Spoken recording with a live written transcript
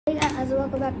guys,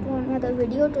 welcome back to another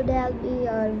video. Today I'll be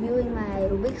reviewing my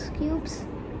Rubik's cubes.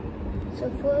 So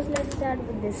first let's start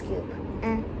with this cube.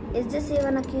 And is this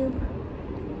even a cube?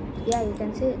 Yeah, you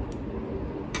can see it.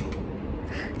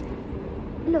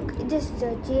 Look, it just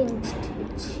changed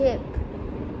its shape.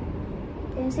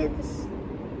 Can you see this?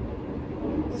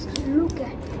 Just look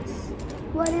at this.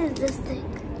 What is this thing?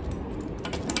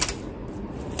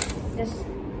 Just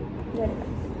get it.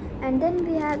 And then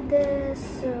we have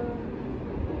this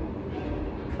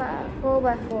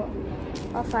 4x4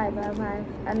 or 5x5.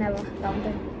 I never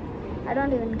counted. I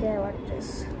don't even care what it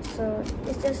is. So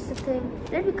it's just a thing.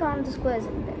 Let me count the squares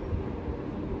in there.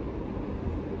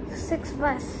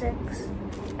 6x6.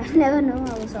 I never know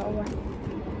how I saw one.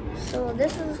 So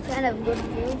this is kind of good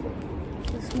cube.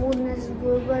 The smoothness is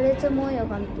good, but it's a Moyo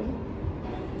company.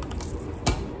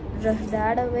 Just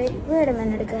that away. Wait a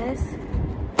minute, guys.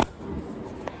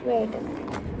 Wait a minute,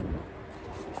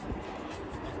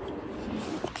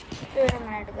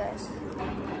 guys.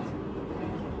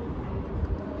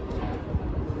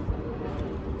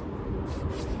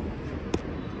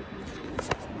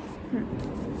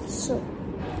 So,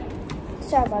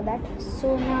 sorry about that.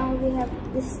 So now we have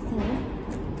this thing.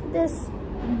 This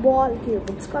ball cube.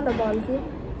 It's called a ball cube.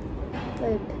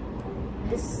 Wait,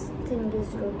 this thing is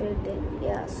rotating.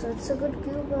 Yeah, so it's a good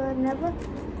cube. I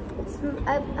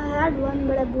had one,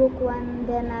 but I broke one.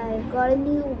 Then I got a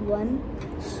new one.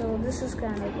 So this is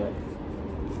kind of good.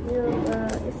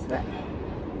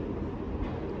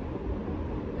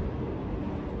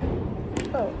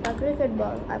 Oh, a cricket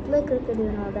ball. I play cricket,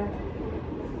 you know that.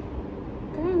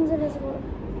 Can I answer this ball?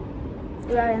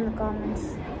 Write in the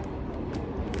comments.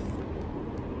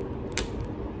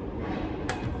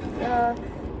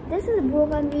 This is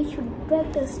broken. We should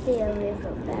better stay away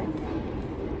from that.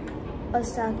 A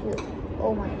star cube.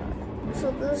 Oh my god.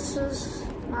 So this is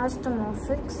Master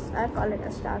Morphix. I call it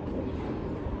a star cube.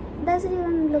 Does it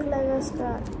even look like a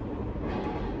star?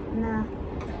 Nah.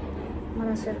 I'm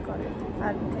gonna still call it.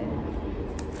 I don't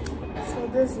care. So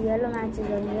this yellow matches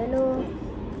on yellow.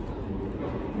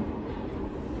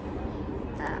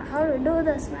 How to do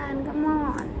this, man? Come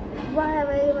on. Why have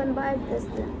I even bought this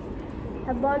thing?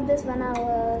 I bought this when I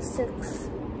was 6.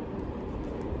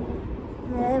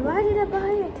 Why did I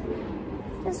buy it?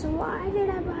 Just why did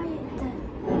I buy it then?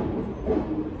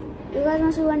 You guys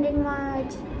must be wondering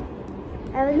much.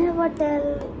 I will never tell.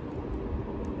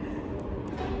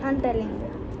 I'm telling you.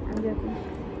 I'm joking.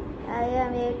 I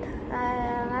am 8. I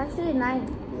am actually 9.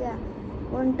 Yeah. I'm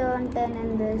going to turn 10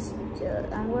 in this.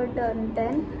 I'm going to turn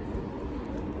 10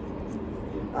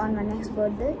 on my next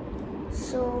birthday.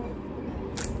 So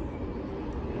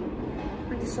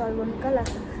this is all one color.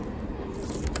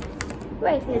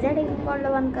 Wait, is that even called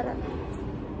a one color?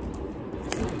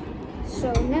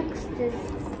 So next is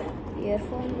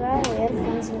earphones. Why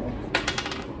earphones?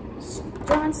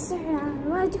 Johnson,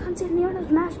 why Johnson? You want to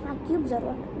smash my cubes or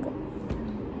what?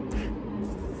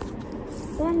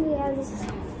 Then we have this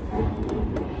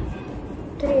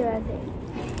 3 right there.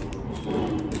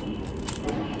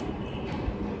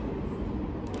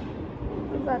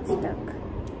 We got stuck.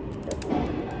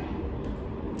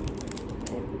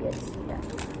 It gets stuck.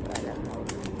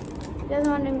 Just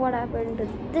wondering what happened to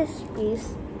this piece.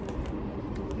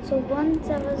 So once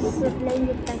I was playing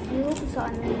with the cubes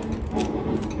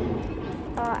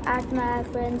at my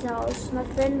friend's house. My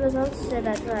friend was also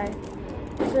that right.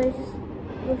 So I just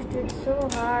pushed it so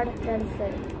hard that it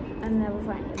fell. I'll never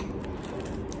find it.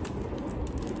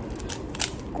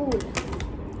 Cool.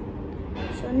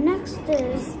 So next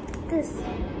is this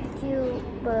cube.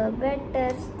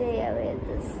 Better stay away with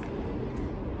this.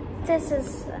 This is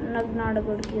not a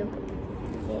good cube.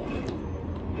 Okay.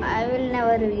 I will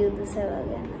never review this ever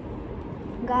again.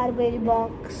 Garbage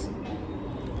box.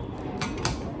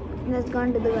 Let's go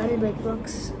into the garbage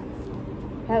box.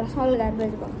 I have a small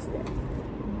garbage box there.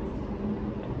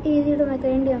 Easy to make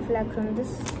an Indian flag from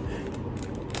this.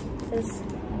 This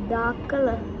dark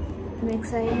color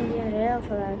makes an Indian air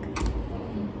flag.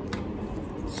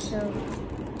 So,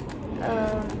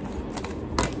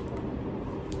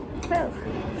 well.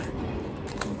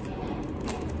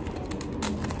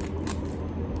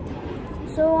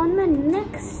 So on my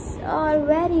next or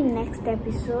very next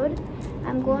episode,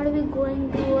 I'm going to be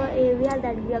going to an area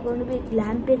that we are going to be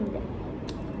glamping there.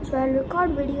 So I'll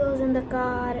record videos in the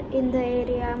car, in the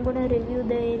area. I'm going to review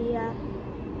the area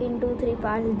in 2-3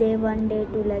 parts, day 1, day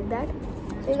 2, like that.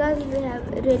 So you guys will have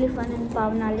really fun in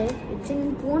Pavna Lake. It's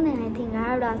in Pune, I think. I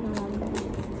have to ask my mom that.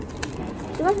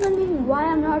 So you guys wondering why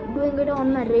I'm not doing it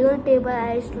on my real table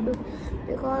I used to do.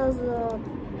 Because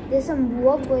there's some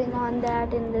work going on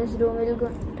that in this room will go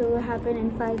to happen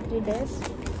in 5-3 days.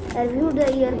 I reviewed the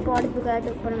earpod because I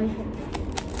took permission.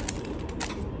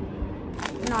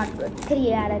 Not good.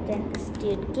 3 out of 10. This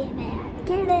dude, get out.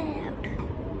 Get out.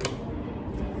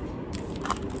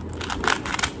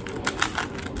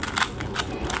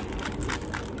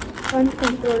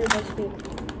 Uncontrollable speed.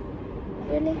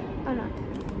 Really or not?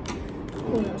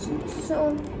 Who knows? So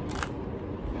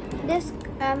this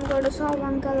I'm going to solve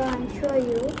one color and show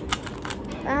you.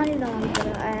 I only know one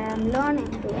color. I am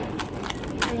learning to.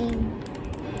 I mean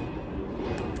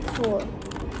 4.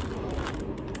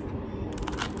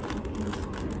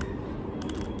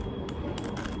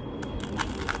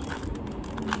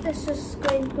 This is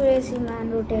going crazy,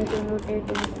 man. Rotating.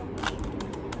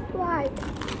 What?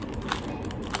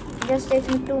 Just takes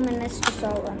me 2 minutes to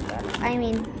solve one color. I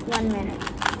mean 1 minute.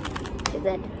 Is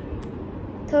it?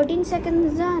 13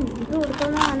 seconds done. Dude,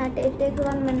 come on. It takes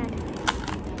 1 minute.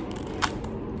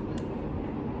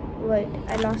 Wait,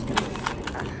 I lost it.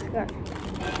 God.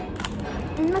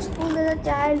 In my school, there's a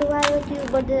child who has a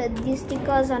cube, but these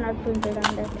stickers are not printed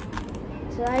on that.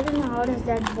 So I don't know how does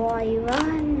that boy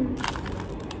run.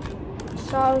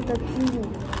 Solve the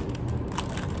cube.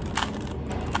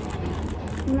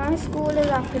 My school is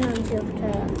afternoon shift,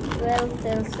 12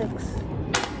 till 6.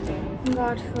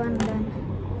 Got one done.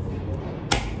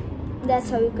 That's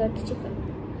how you cut chicken.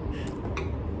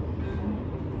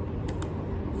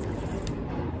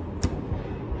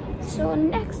 So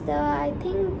next, I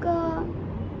think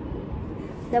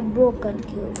the broken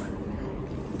cube.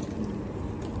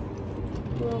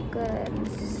 Broken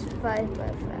 5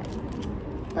 by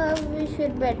 5. We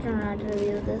should better not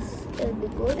review this. It'll be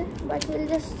good, but we'll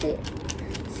just see.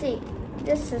 See,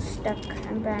 this is stuck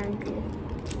apparently.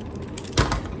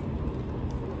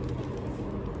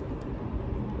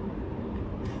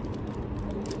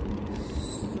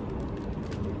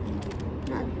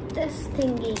 Not this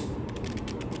thingy.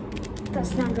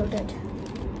 That's not rotated.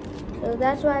 So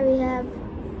that's why we have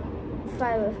 5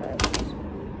 by 5.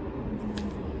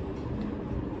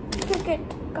 Cricket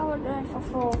cover drive for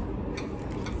 4.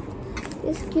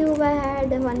 This cube I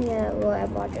had 1 year ago. I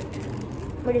bought it.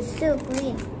 But it's still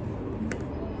clean.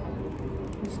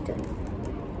 Still.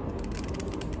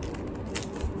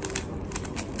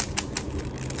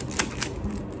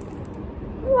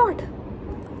 What?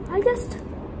 I just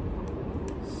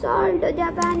saw the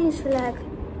Japanese flag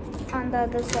on the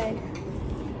other side.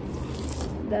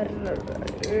 The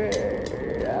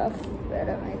rough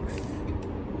pyramids.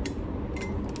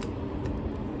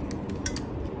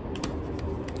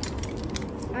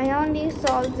 I only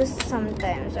solve this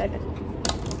sometimes. I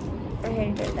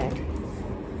hated that.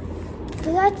 So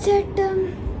that's it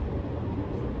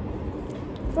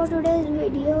for today's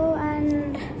video,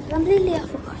 and completely I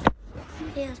forgot.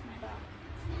 Here's my dog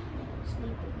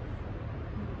sleeping.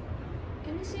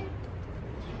 Can you see it?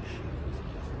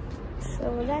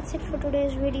 So that's it for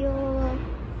today's video.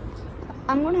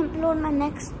 I'm going to upload my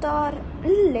next tour a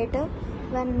little later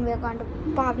when we're going to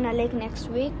Pavna Lake next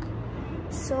week.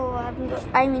 So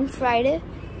I mean Friday.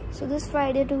 So this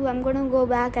Friday too, I'm gonna go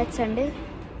back at Sunday.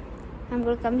 I'm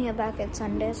gonna come here back at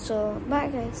Sunday. So bye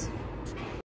guys.